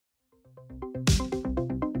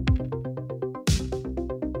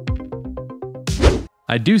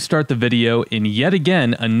I do start the video in yet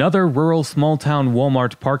again another rural small-town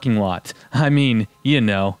Walmart parking lot. I mean, you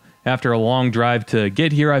know, after a long drive to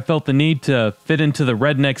get here, I felt the need to fit into the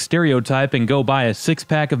redneck stereotype and go buy a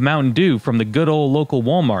six-pack of Mountain Dew from the good old local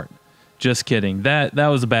Walmart. Just kidding, that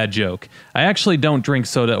was a bad joke. I actually don't drink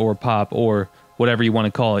soda or pop or whatever you want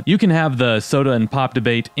to call it. You can have the soda and pop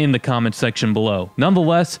debate in the comment section below.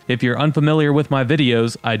 Nonetheless, if you're unfamiliar with my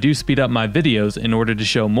videos, I do speed up my videos in order to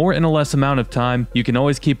show more in a less amount of time. You can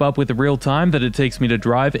always keep up with the real time that it takes me to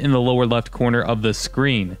drive in the lower left corner of the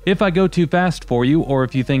screen. If I go too fast for you, or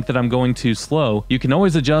if you think that I'm going too slow, you can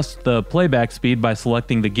always adjust the playback speed by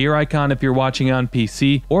selecting the gear icon if you're watching on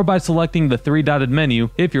PC, or by selecting the three-dotted menu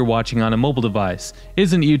if you're watching on a mobile device.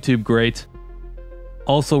 Isn't YouTube great?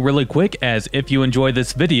 Also really quick, as if you enjoy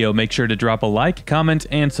this video, make sure to drop a like, comment,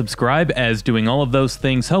 and subscribe, as doing all of those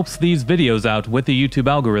things helps these videos out with the YouTube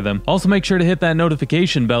algorithm. Also make sure to hit that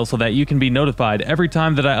notification bell so that you can be notified every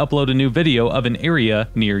time that I upload a new video of an area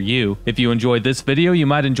near you. If you enjoyed this video, you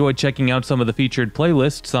might enjoy checking out some of the featured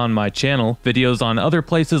playlists on my channel. Videos on other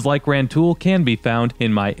places like Rantoul can be found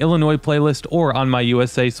in my Illinois playlist or on my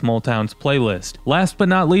USA Small Towns playlist. Last but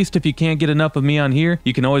not least, if you can't get enough of me on here,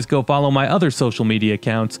 you can always go follow my other social media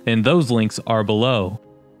accounts, and those links are below.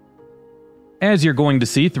 As you're going to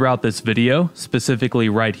see throughout this video, specifically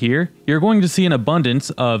right here, you're going to see an abundance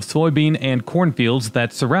of soybean and cornfields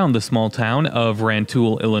that surround the small town of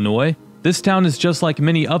Rantoul, Illinois. This town is just like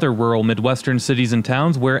many other rural Midwestern cities and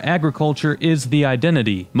towns where agriculture is the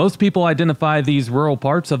identity. Most people identify these rural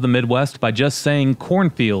parts of the Midwest by just saying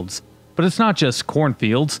cornfields, but it's not just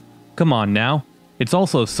cornfields. Come on now. It's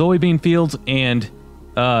also soybean fields and,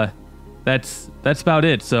 That's about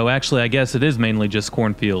it, so actually I guess it is mainly just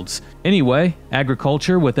cornfields. Anyway,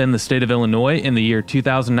 agriculture within the state of Illinois in the year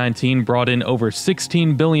 2019 brought in over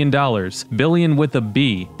 $16 billion, billion with a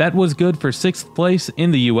B. That was good for 6th place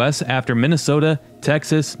in the US after Minnesota,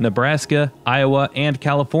 Texas, Nebraska, Iowa, and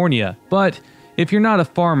California. But if you're not a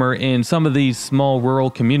farmer in some of these small rural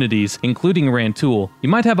communities, including Rantoul, you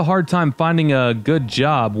might have a hard time finding a good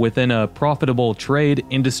job within a profitable trade,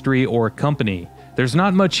 industry, or company. There's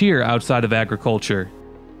not much here outside of agriculture.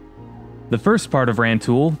 The first part of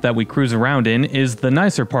Rantoul that we cruise around in is the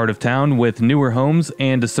nicer part of town with newer homes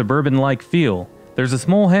and a suburban-like feel. There's a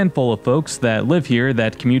small handful of folks that live here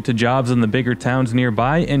that commute to jobs in the bigger towns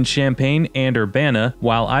nearby in Champaign and Urbana,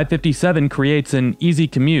 while I-57 creates an easy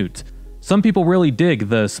commute. Some people really dig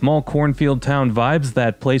the small cornfield town vibes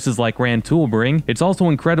that places like Rantoul bring. It's also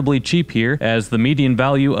incredibly cheap here, as the median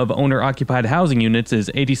value of owner-occupied housing units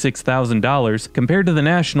is $86,000 compared to the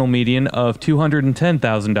national median of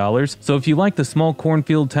 $210,000. So if you like the small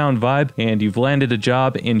cornfield town vibe and you've landed a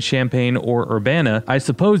job in Champaign or Urbana, I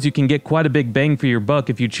suppose you can get quite a big bang for your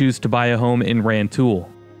buck if you choose to buy a home in Rantoul.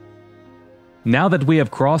 Now that we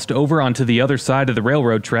have crossed over onto the other side of the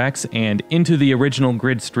railroad tracks and into the original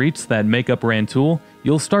grid streets that make up Rantoul,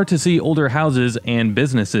 you'll start to see older houses and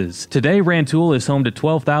businesses. Today, Rantoul is home to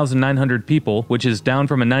 12,900 people, which is down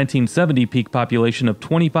from a 1970 peak population of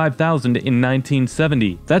 25,000 in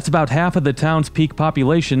 1970. That's about half of the town's peak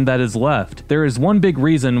population that is left. There is one big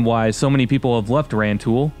reason why so many people have left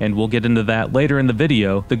Rantoul, and we'll get into that later in the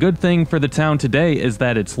video. The good thing for the town today is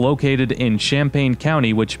that it's located in Champaign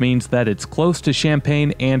County, which means that it's close to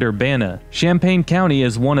Champaign and Urbana. Champaign County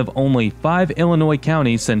is one of only 5 Illinois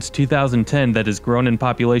counties since 2010 that has grown in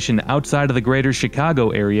population outside of the greater Chicago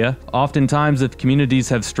area. Oftentimes, if communities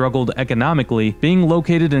have struggled economically, being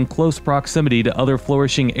located in close proximity to other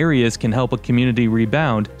flourishing areas can help a community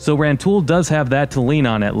rebound, so Rantoul does have that to lean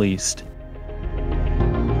on at least.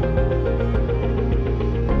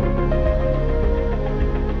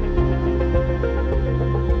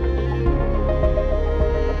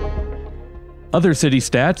 Other city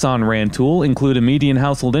stats on Rantoul include a median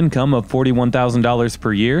household income of $41,000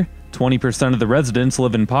 per year, 20% of the residents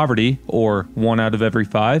live in poverty, or 1 out of every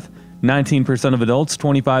 5. 19% of adults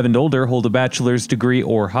 25 and older hold a bachelor's degree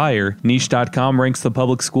or higher. Niche.com ranks the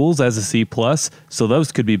public schools as a C+, so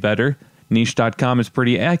those could be better. Niche.com is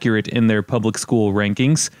pretty accurate in their public school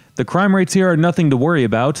rankings. The crime rates here are nothing to worry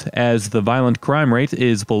about, as the violent crime rate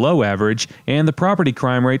is below average, and the property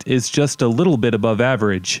crime rate is just a little bit above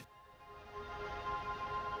average.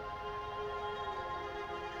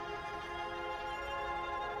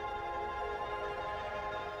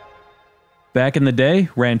 Back in the day,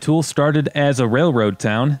 Rantoul started as a railroad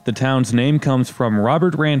town. The town's name comes from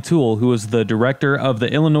Robert Rantoul, who was the director of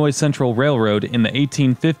the Illinois Central Railroad in the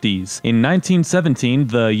 1850s. In 1917,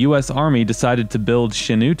 the U.S. Army decided to build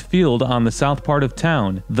Chanute Field on the south part of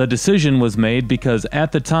town. The decision was made because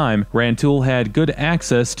at the time, Rantoul had good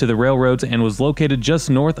access to the railroads and was located just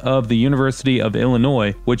north of the University of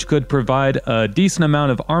Illinois, which could provide a decent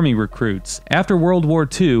amount of Army recruits. After World War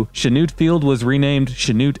II, Chanute Field was renamed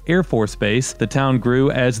Chanute Air Force Base. The town grew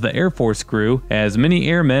as the Air Force grew, as many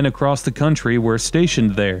airmen across the country were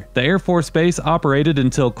stationed there. The Air Force Base operated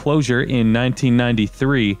until closure in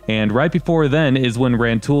 1993, and right before then is when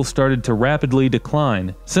Rantoul started to rapidly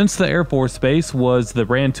decline. Since the Air Force Base was the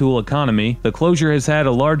Rantoul economy, the closure has had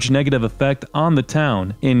a large negative effect on the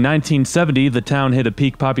town. In 1970, the town hit a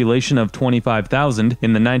peak population of 25,000.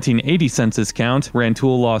 In the 1980 census count,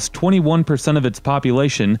 Rantoul lost 21% of its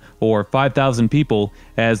population, or 5,000 people,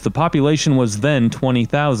 as the population was then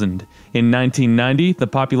 20,000. In 1990, the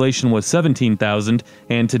population was 17,000,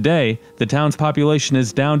 and today, the town's population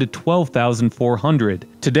is down to 12,400.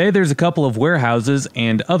 Today, there's a couple of warehouses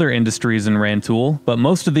and other industries in Rantoul, but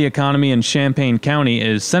most of the economy in Champaign County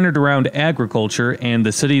is centered around agriculture and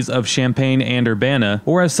the cities of Champaign and Urbana,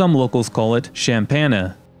 or as some locals call it,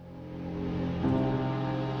 Champaign.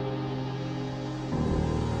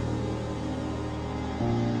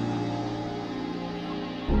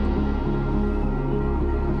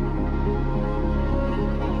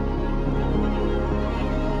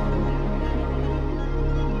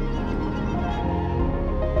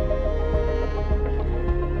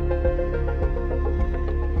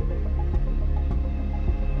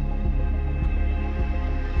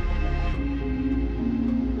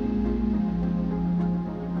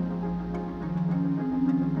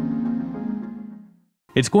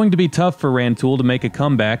 It's going to be tough for Rantoul to make a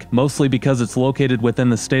comeback, mostly because it's located within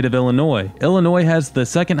the state of Illinois. Illinois has the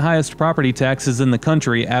second highest property taxes in the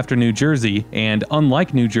country after New Jersey, and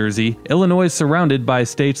unlike New Jersey, Illinois is surrounded by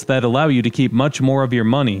states that allow you to keep much more of your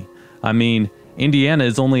money. I mean, Indiana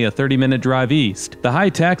is only a 30-minute drive east. The high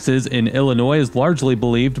taxes in Illinois is largely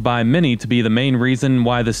believed by many to be the main reason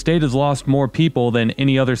why the state has lost more people than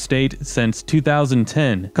any other state since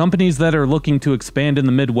 2010. Companies that are looking to expand in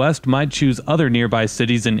the Midwest might choose other nearby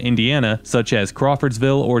cities in Indiana, such as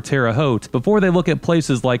Crawfordsville or Terre Haute, before they look at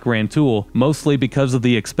places like Rantoul, mostly because of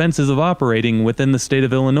the expenses of operating within the state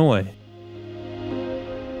of Illinois.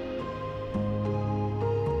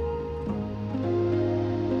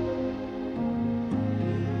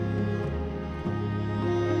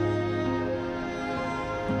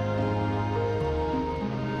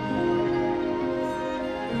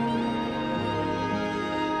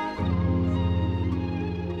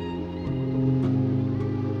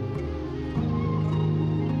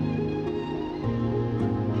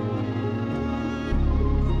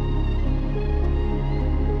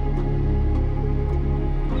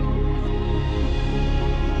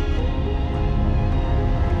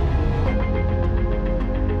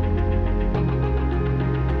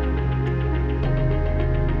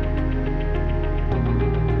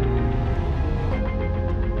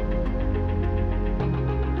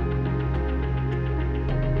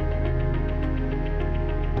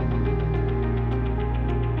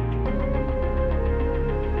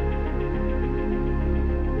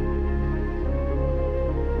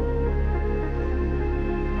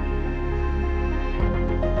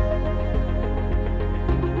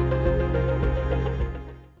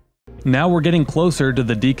 Now we're getting closer to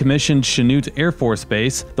the decommissioned Chanute Air Force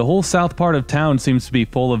Base. The whole south part of town seems to be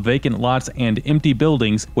full of vacant lots and empty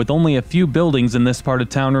buildings, with only a few buildings in this part of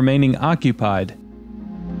town remaining occupied.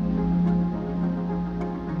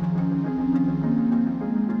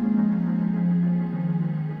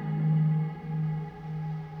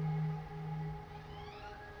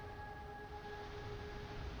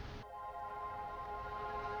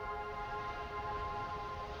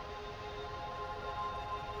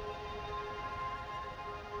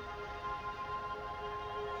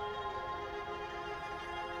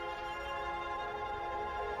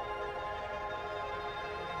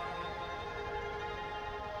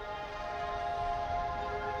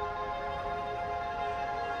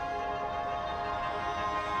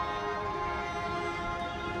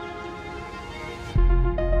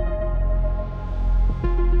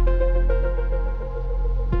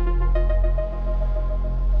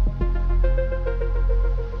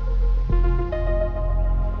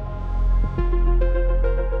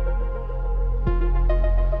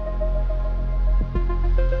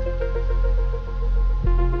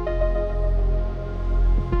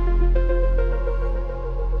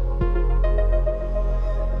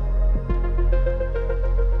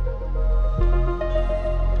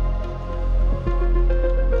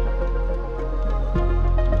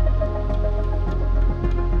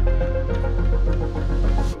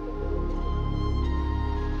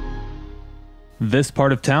 This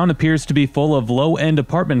part of town appears to be full of low-end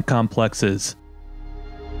apartment complexes.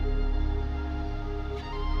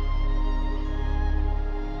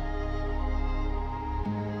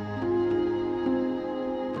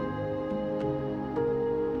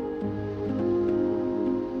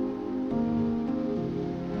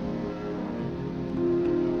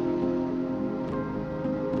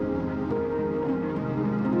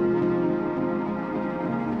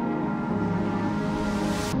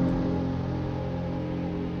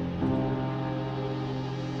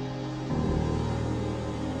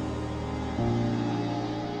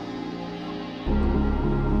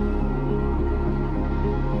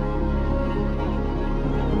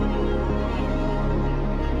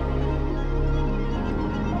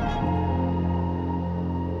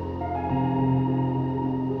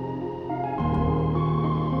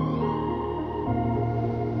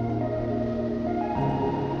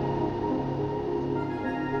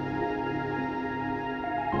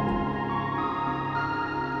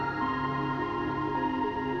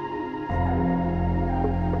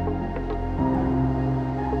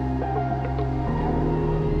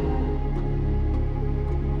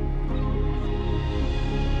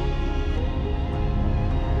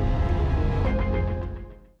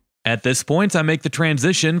 At this point, I make the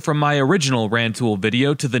transition from my original Rantoul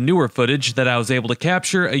video to the newer footage that I was able to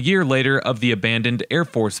capture a year later of the abandoned Air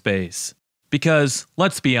Force Base. Because,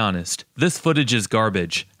 let's be honest, this footage is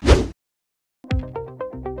garbage.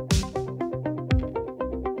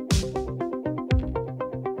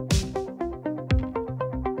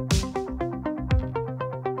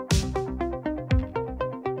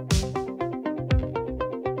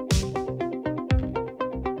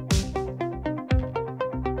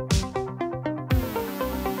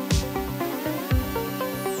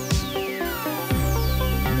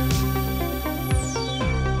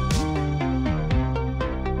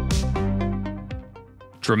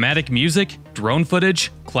 Dramatic music? Drone footage?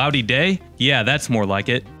 Cloudy day? Yeah, that's more like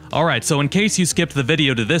it. Alright, so in case you skipped the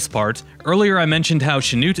video to this part, earlier I mentioned how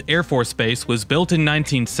Chanute Air Force Base was built in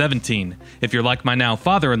 1917. If you're like my now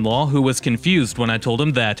father-in-law, who was confused when I told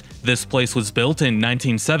him that this place was built in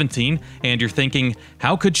 1917, and you're thinking,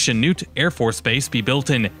 how could Chanute Air Force Base be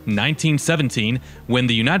built in 1917 when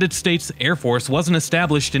the United States Air Force wasn't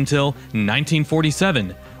established until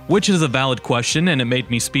 1947? Which is a valid question, and it made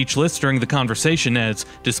me speechless during the conversation as,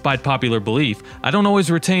 despite popular belief, I don't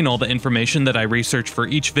always retain all the information that I research for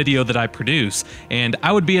each video that I produce, and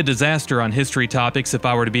I would be a disaster on history topics if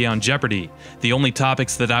I were to be on Jeopardy! The only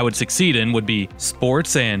topics that I would succeed in would be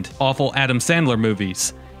sports and awful Adam Sandler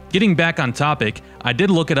movies. Getting back on topic, I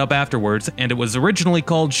did look it up afterwards, and it was originally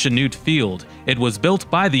called Chanute Field. It was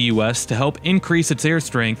built by the U.S. to help increase its air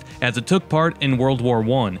strength as it took part in World War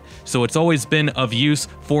I, so it's always been of use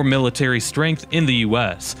for military strength in the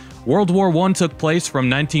U.S. World War I took place from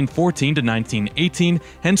 1914 to 1918,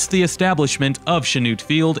 hence the establishment of Chanute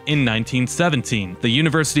Field in 1917. The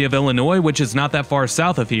University of Illinois, which is not that far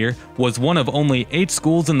south of here, was one of only 8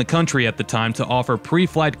 schools in the country at the time to offer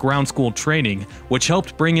pre-flight ground school training, which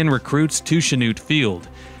helped bring in recruits to Chanute Field.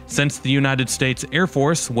 Since the United States Air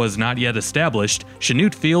Force was not yet established,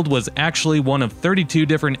 Chanute Field was actually one of 32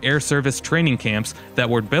 different air service training camps that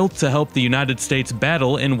were built to help the United States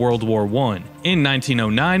battle in World War I. In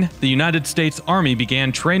 1909, the United States Army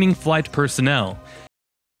began training flight personnel.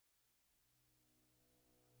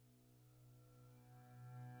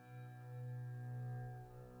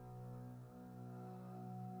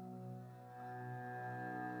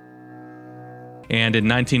 And in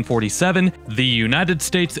 1947, the United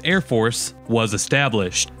States Air Force was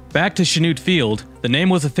established. Back to Chanute Field, the name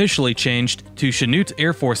was officially changed to Chanute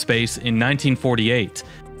Air Force Base in 1948.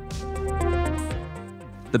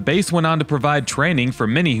 The base went on to provide training for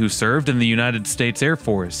many who served in the United States Air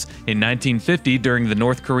Force. In 1950, during the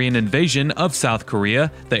North Korean invasion of South Korea,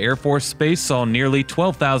 the Air Force Base saw nearly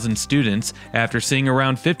 12,000 students after seeing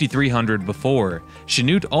around 5,300 before.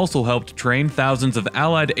 Chanute also helped train thousands of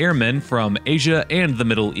Allied airmen from Asia and the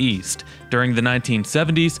Middle East. During the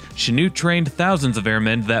 1970s, Chanute trained thousands of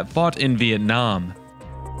airmen that fought in Vietnam.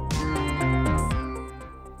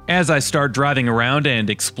 As I start driving around and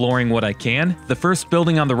exploring what I can, the first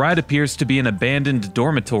building on the right appears to be an abandoned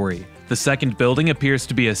dormitory. The second building appears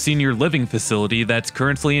to be a senior living facility that's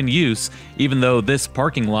currently in use, even though this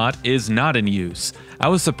parking lot is not in use. I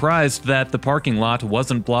was surprised that the parking lot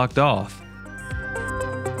wasn't blocked off.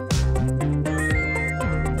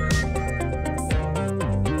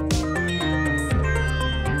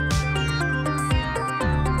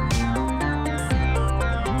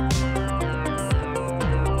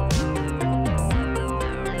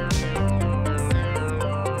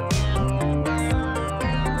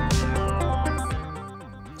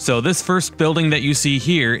 So this first building that you see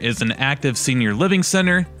here is an active senior living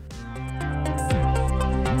center.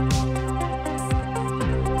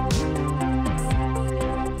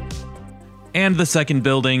 And the second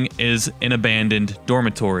building is an abandoned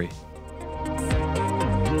dormitory.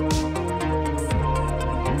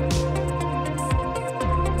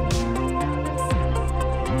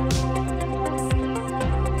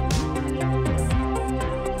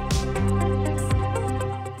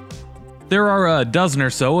 There are a dozen or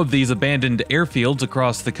so of these abandoned airfields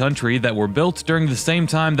across the country that were built during the same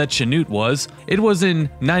time that Chanute was. It was in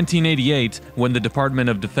 1988 when the Department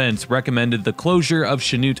of Defense recommended the closure of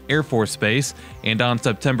Chanute Air Force Base, and on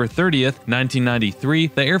September 30th, 1993,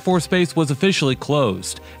 the Air Force Base was officially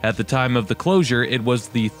closed. At the time of the closure, it was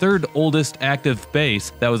the third oldest active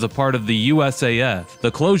base that was a part of the U.S.A.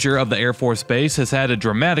 The closure of the Air Force Base has had a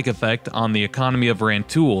dramatic effect on the economy of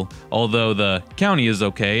Rantoul, although the county is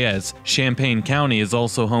okay, as Champaign County is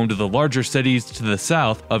also home to the larger cities to the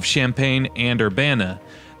south of Champaign and Urbana.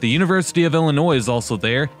 The University of Illinois is also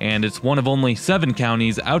there, and it's one of only 7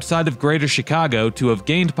 counties outside of Greater Chicago to have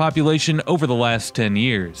gained population over the last 10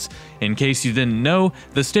 years. In case you didn't know,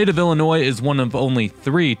 the state of Illinois is one of only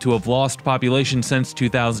 3 to have lost population since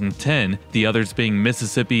 2010, the others being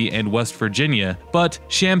Mississippi and West Virginia, but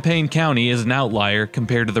Champaign County is an outlier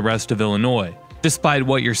compared to the rest of Illinois, despite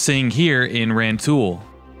what you're seeing here in Rantoul.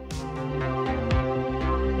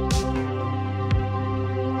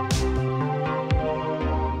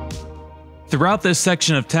 Throughout this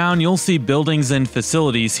section of town, you'll see buildings and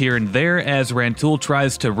facilities here and there as Rantoul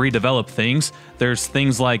tries to redevelop things. There's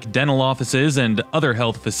things like dental offices and other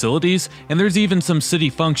health facilities, and there's even some city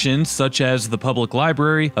functions such as the public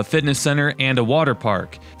library, a fitness center, and a water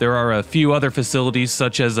park. There are a few other facilities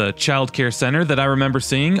such as a child care center that I remember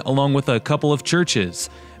seeing, along with a couple of churches.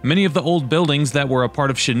 Many of the old buildings that were a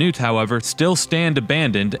part of Chanute, however, still stand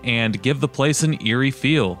abandoned and give the place an eerie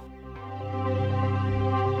feel.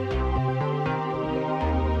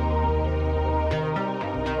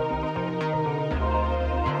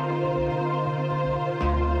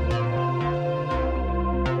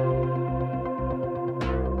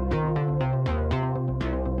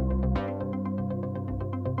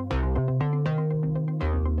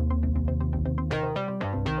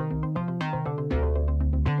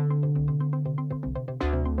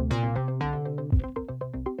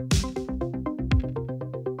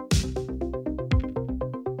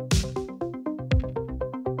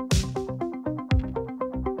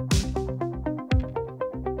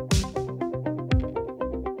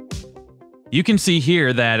 You can see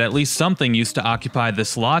here that at least something used to occupy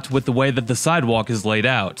this lot with the way that the sidewalk is laid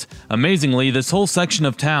out. Amazingly, this whole section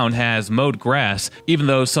of town has mowed grass, even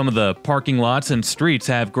though some of the parking lots and streets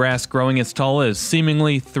have grass growing as tall as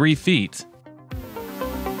seemingly 3 feet.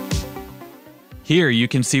 Here you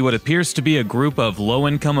can see what appears to be a group of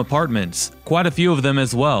low-income apartments, quite a few of them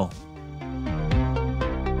as well.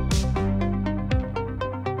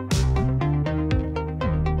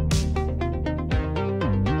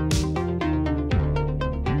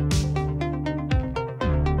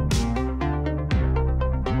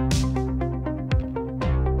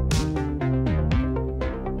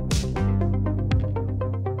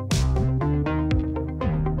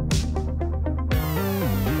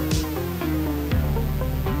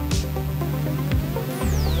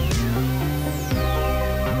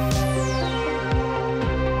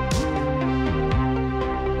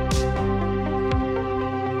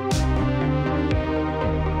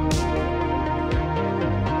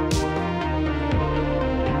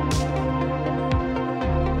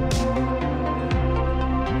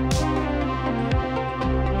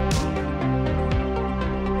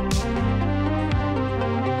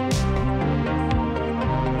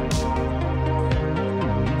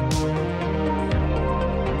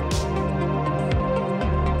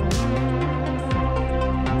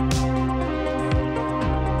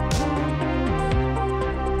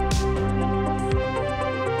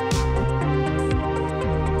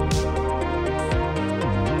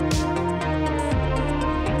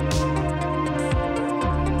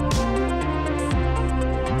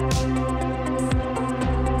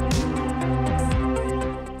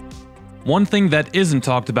 One thing that isn't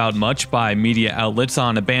talked about much by media outlets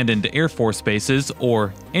on abandoned Air Force bases,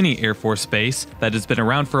 or any Air Force base that has been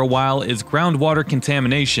around for a while, is groundwater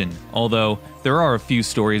contamination, although there are a few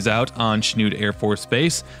stories out on Chanute Air Force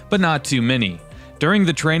Base, but not too many. During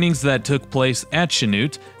the trainings that took place at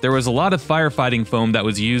Chanute, there was a lot of firefighting foam that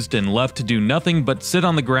was used and left to do nothing but sit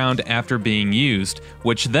on the ground after being used,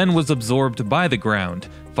 which then was absorbed by the ground.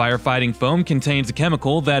 Firefighting foam contains a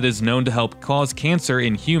chemical that is known to help cause cancer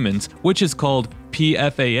in humans, which is called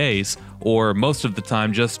PFAS, or most of the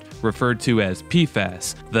time just referred to as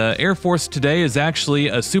PFAS. The Air Force today is actually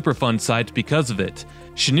a Superfund site because of it.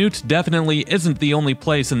 Chanute definitely isn't the only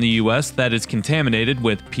place in the US that is contaminated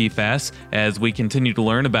with PFAS, as we continue to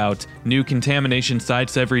learn about new contamination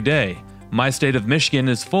sites every day. My state of Michigan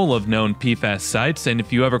is full of known PFAS sites, and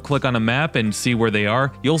if you ever click on a map and see where they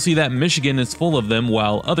are, you'll see that Michigan is full of them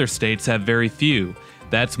while other states have very few.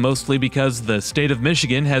 That's mostly because the state of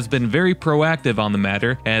Michigan has been very proactive on the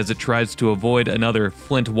matter as it tries to avoid another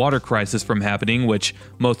Flint water crisis from happening, which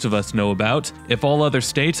most of us know about. If all other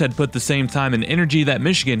states had put the same time and energy that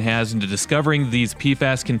Michigan has into discovering these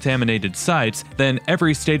PFAS-contaminated sites, then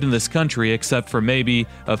every state in this country, except for maybe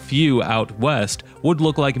a few out west, would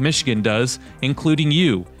look like Michigan does, including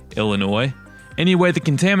you, Illinois. Anyway, the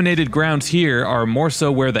contaminated grounds here are more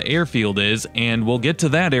so where the airfield is, and we'll get to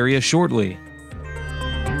that area shortly.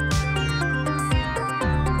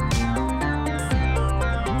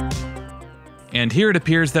 And here it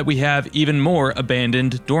appears that we have even more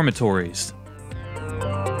abandoned dormitories.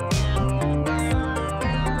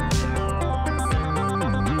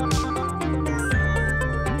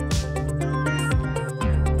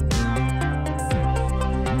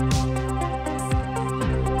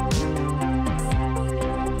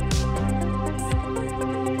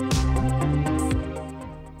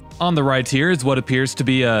 On the right here is what appears to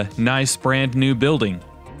be a nice brand new building.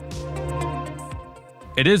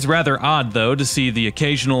 It is rather odd, though, to see the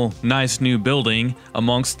occasional nice new building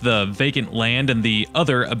amongst the vacant land and the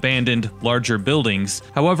other abandoned larger buildings.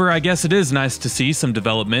 However, I guess it is nice to see some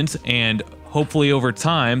development, and hopefully over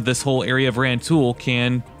time this whole area of Rantoul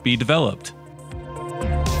can be developed.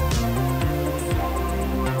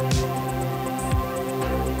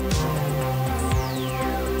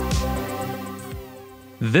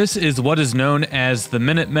 This is what is known as the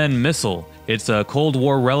Minutemen missile. It's a Cold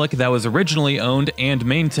War relic that was originally owned and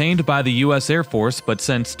maintained by the U.S. Air Force, but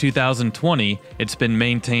since 2020, it's been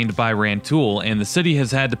maintained by Rantoul, and the city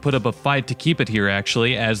has had to put up a fight to keep it here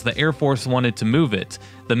actually, as the Air Force wanted to move it.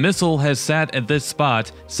 The missile has sat at this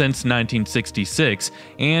spot since 1966,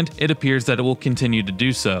 and it appears that it will continue to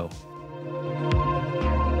do so.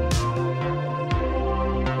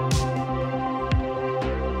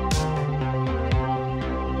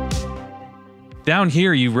 Down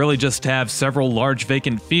here, you really just have several large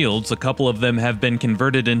vacant fields. A couple of them have been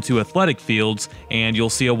converted into athletic fields, and you'll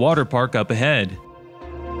see a water park up ahead.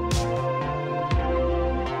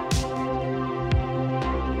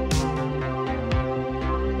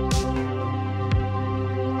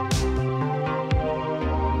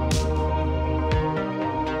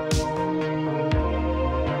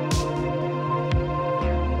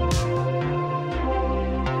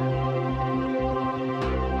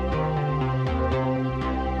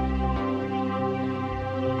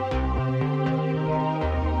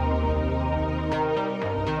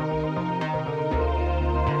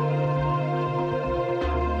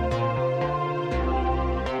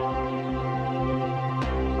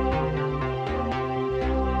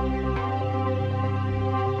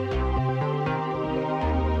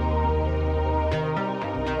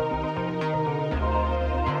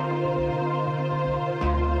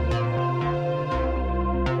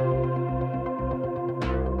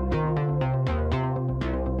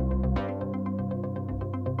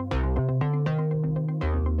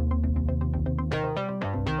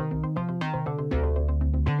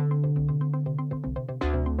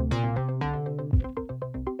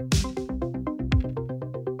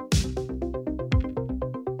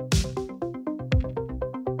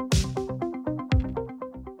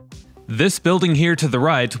 This building here to the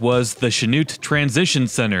right was the Chanute Transition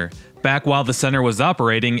Center. Back while the center was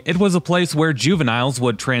operating, it was a place where juveniles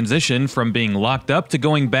would transition from being locked up to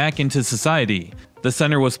going back into society. The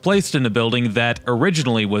center was placed in a building that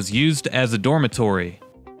originally was used as a dormitory.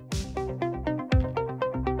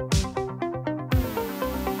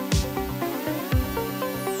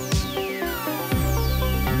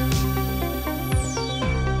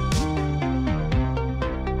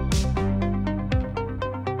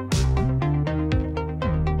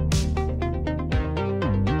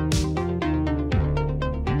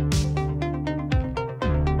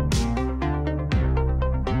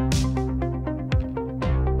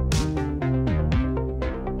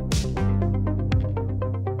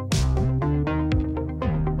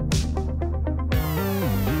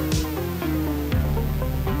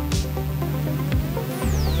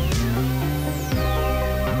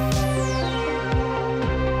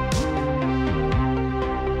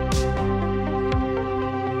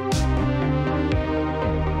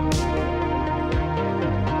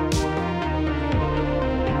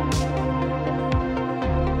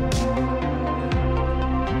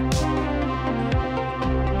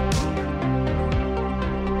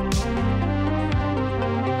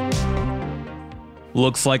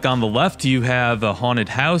 Looks like on the left you have a haunted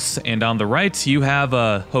house, and on the right you have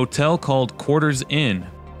a hotel called Quarters Inn.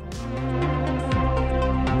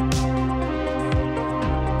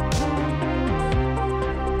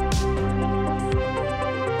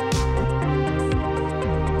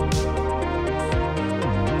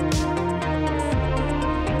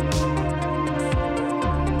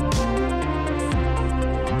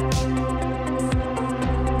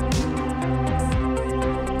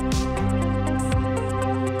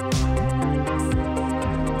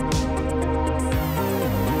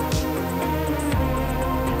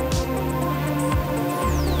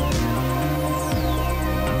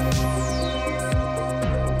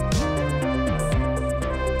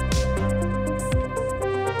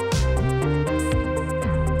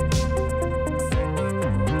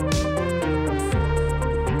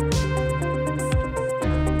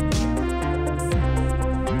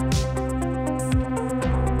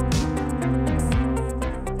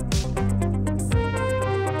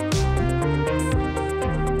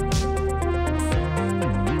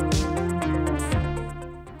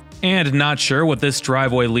 And not sure what this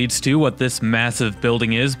driveway leads to, what this massive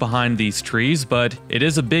building is behind these trees, but it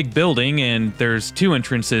is a big building and there's two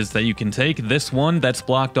entrances that you can take. This one that's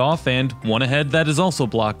blocked off and one ahead that is also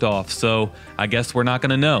blocked off, so I guess we're not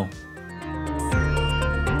gonna know.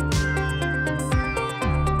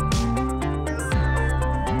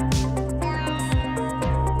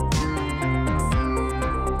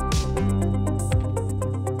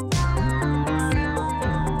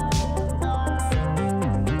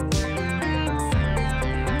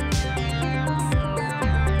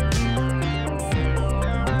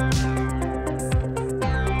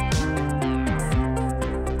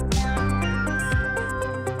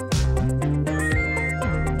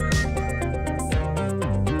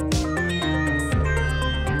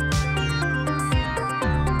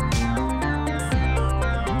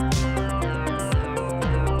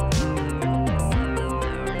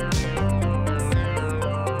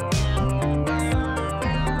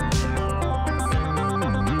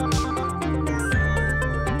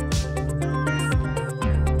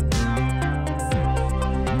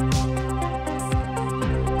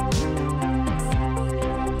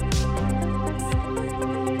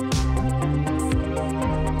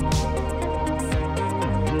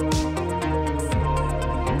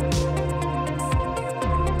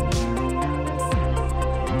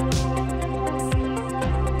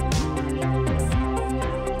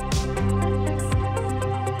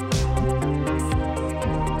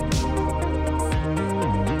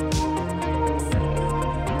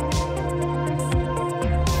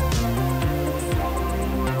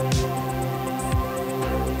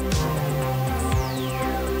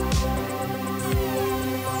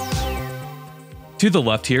 To the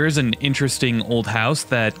left here is an interesting old house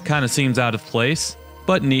that kind of seems out of place,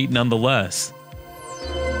 but neat nonetheless.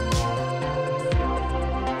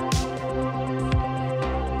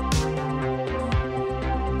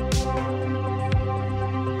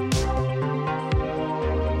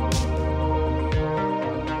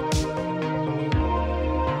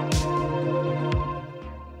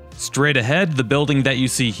 Straight ahead, the building that you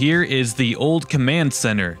see here is the old command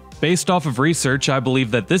center. Based off of research, I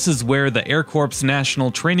believe that this is where the Air Corps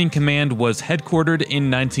National Training Command was headquartered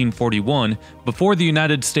in 1941, before the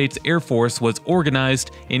United States Air Force was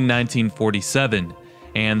organized in 1947.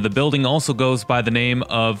 And the building also goes by the name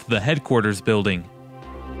of the Headquarters Building.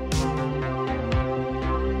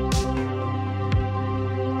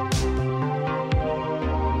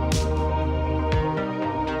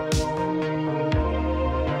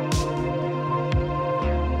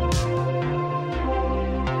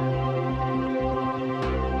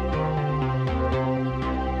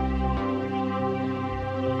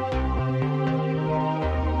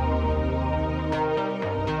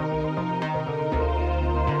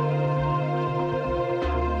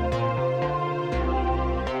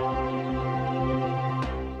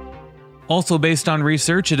 Also based on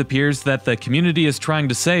research, it appears that the community is trying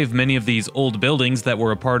to save many of these old buildings that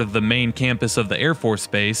were a part of the main campus of the Air Force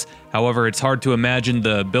Base. However, it's hard to imagine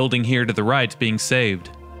the building here to the right being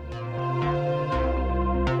saved.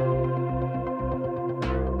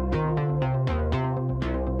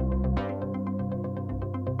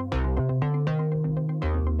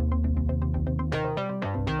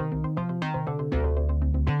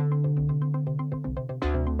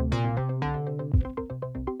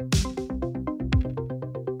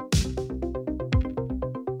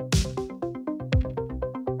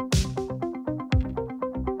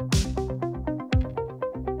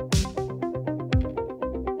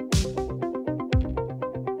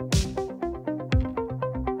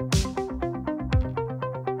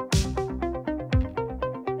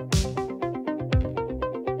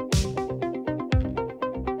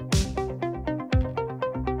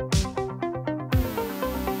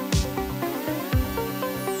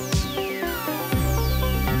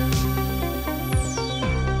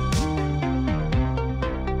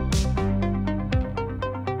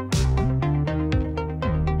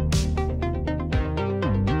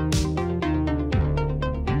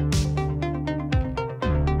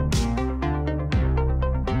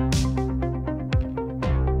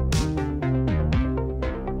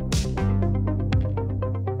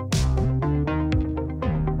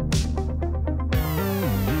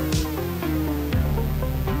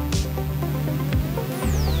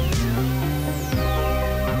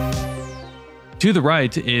 To the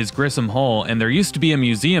right is Grissom Hall, and there used to be a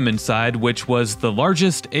museum inside which was the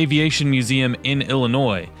largest aviation museum in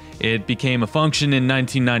Illinois. It became a function in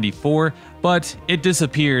 1994, but it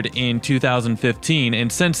disappeared in 2015,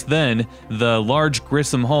 and since then, the large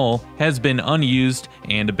Grissom Hall has been unused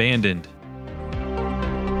and abandoned.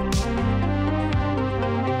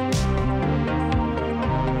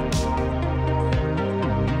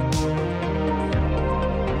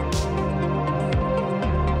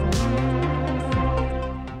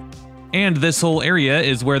 And this whole area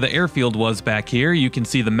is where the airfield was back here. You can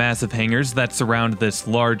see the massive hangars that surround this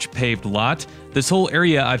large paved lot. This whole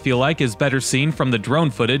area, I feel like, is better seen from the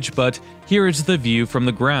drone footage, but here is the view from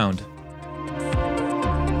the ground.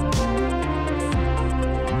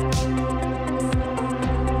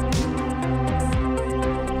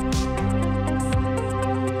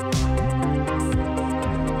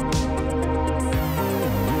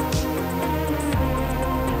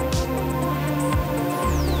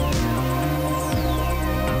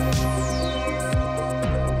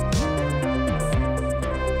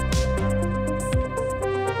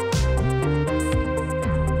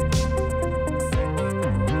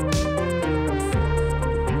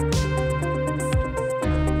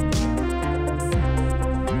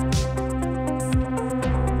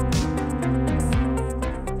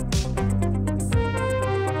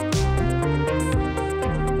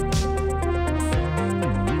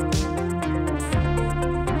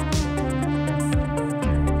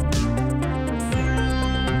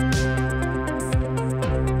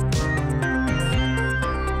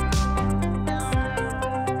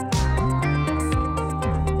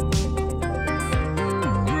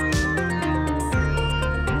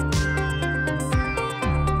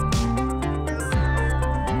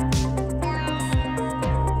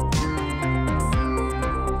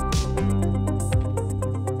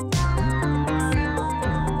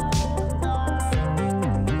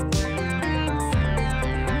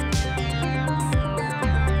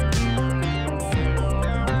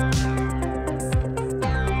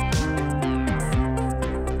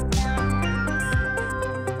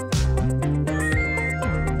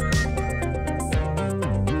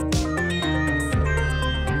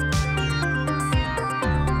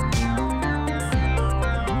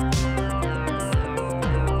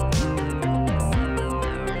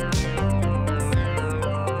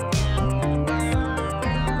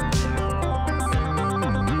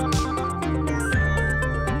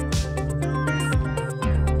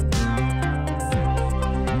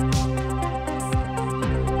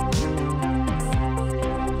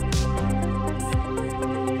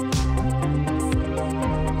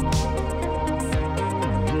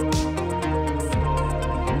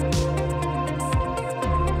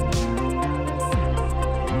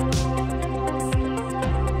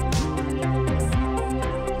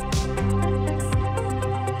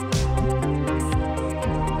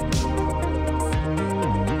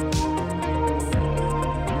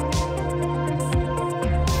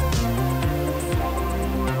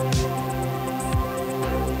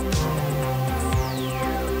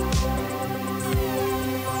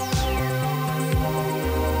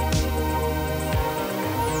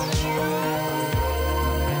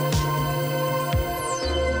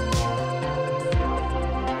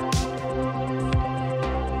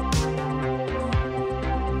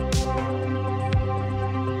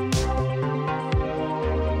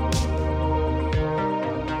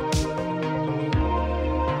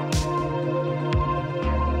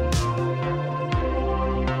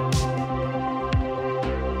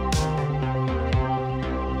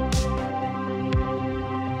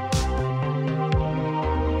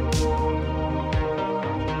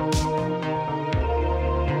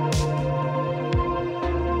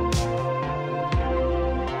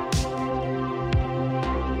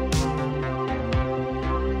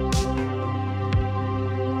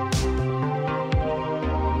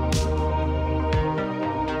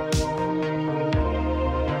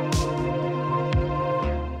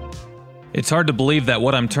 It's hard to believe that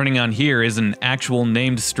what I'm turning on here is an actual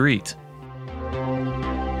named street.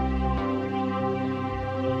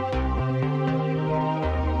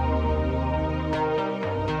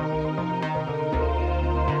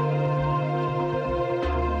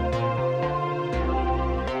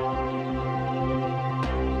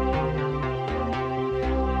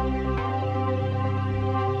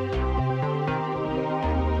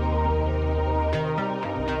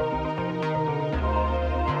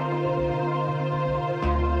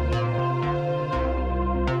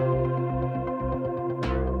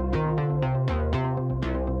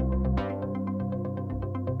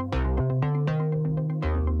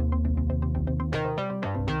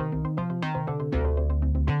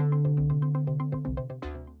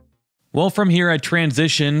 Well, from here, I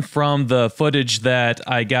transition from the footage that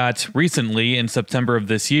I got recently in September of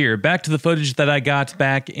this year back to the footage that I got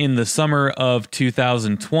back in the summer of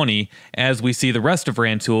 2020 as we see the rest of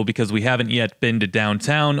Rantoul because we haven't yet been to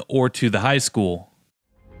downtown or to the high school.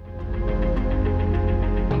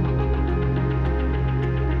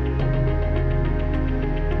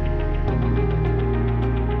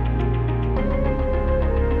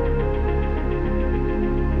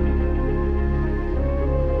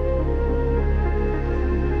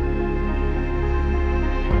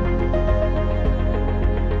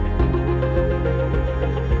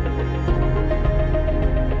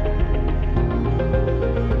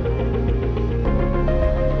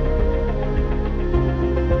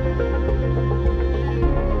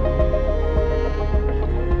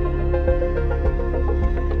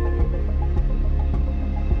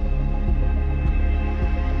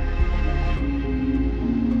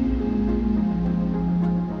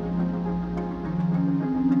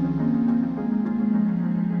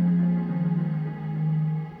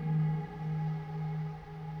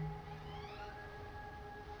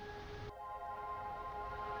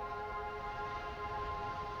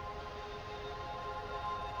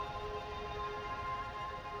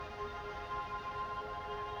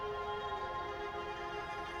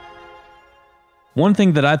 One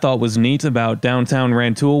thing that I thought was neat about downtown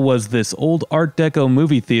Rantoul was this old Art Deco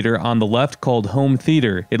movie theater on the left called Home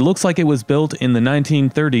Theater. It looks like it was built in the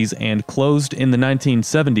 1930s and closed in the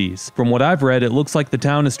 1970s. From what I've read, it looks like the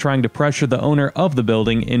town is trying to pressure the owner of the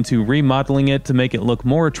building into remodeling it to make it look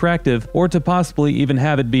more attractive or to possibly even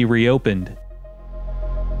have it be reopened.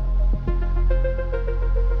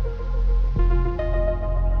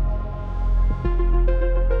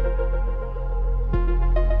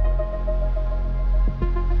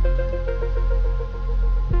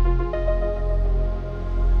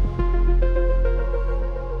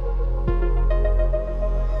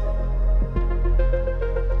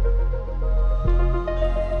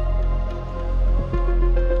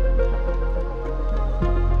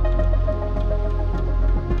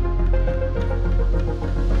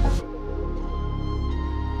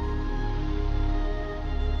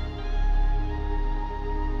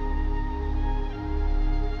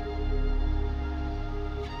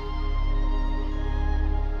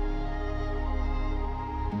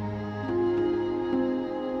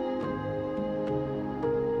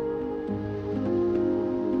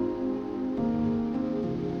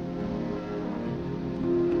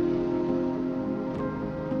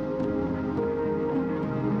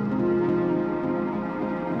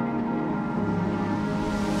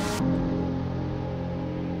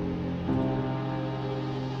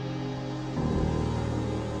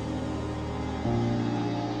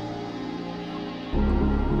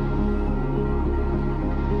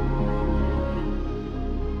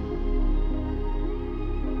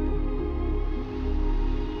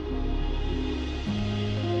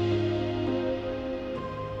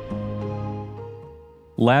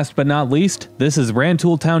 Last but not least, this is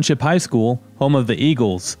Rantoul Township High School, home of the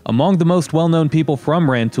Eagles. Among the most well-known people from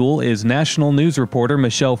Rantoul is national news reporter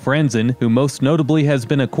Michelle Franzen, who most notably has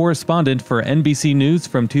been a correspondent for NBC News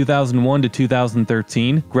from 2001 to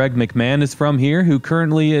 2013. Greg McMahon is from here, who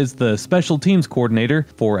currently is the special teams coordinator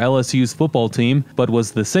for LSU's football team, but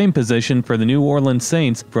was the same position for the New Orleans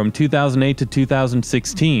Saints from 2008 to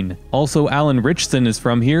 2016. Also, Alan Richson is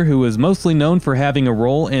from here, who is mostly known for having a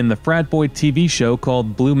role in the frat boy TV show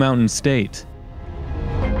called Blue Mountain State.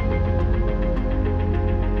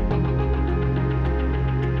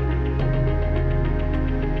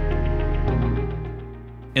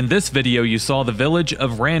 In this video, you saw the village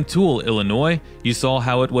of Rantoul, Illinois. You saw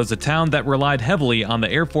how it was a town that relied heavily on the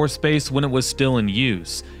Air Force Base when it was still in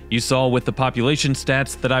use. You saw with the population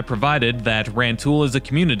stats that I provided that Rantoul is a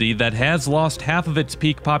community that has lost half of its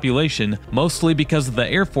peak population, mostly because of the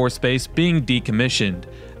Air Force Base being decommissioned.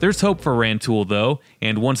 There's hope for Rantoul though,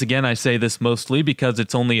 and once again I say this mostly because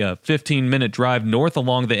it's only a 15-minute drive north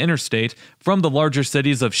along the interstate from the larger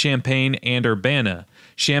cities of Champaign and Urbana.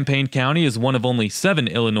 Champaign County is one of only 7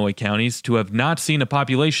 Illinois counties to have not seen a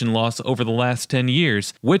population loss over the last 10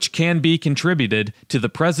 years, which can be contributed to the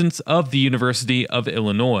presence of the University of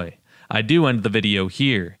Illinois. I do end the video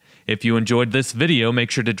here. If you enjoyed this video,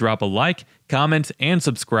 make sure to drop a like, comment, and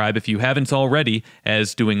subscribe if you haven't already,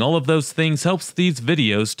 as doing all of those things helps these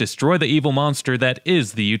videos destroy the evil monster that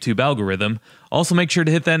is the YouTube algorithm. Also, make sure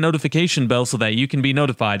to hit that notification bell so that you can be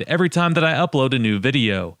notified every time that I upload a new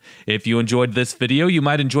video. If you enjoyed this video, you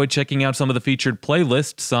might enjoy checking out some of the featured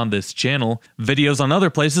playlists on this channel. Videos on other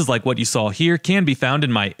places like what you saw here can be found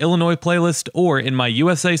in my Illinois playlist or in my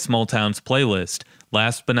USA Small Towns playlist.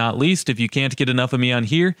 Last but not least, if you can't get enough of me on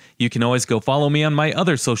here, you can always go follow me on my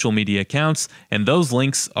other social media accounts, and those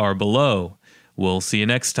links are below. We'll see you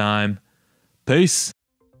next time. Peace.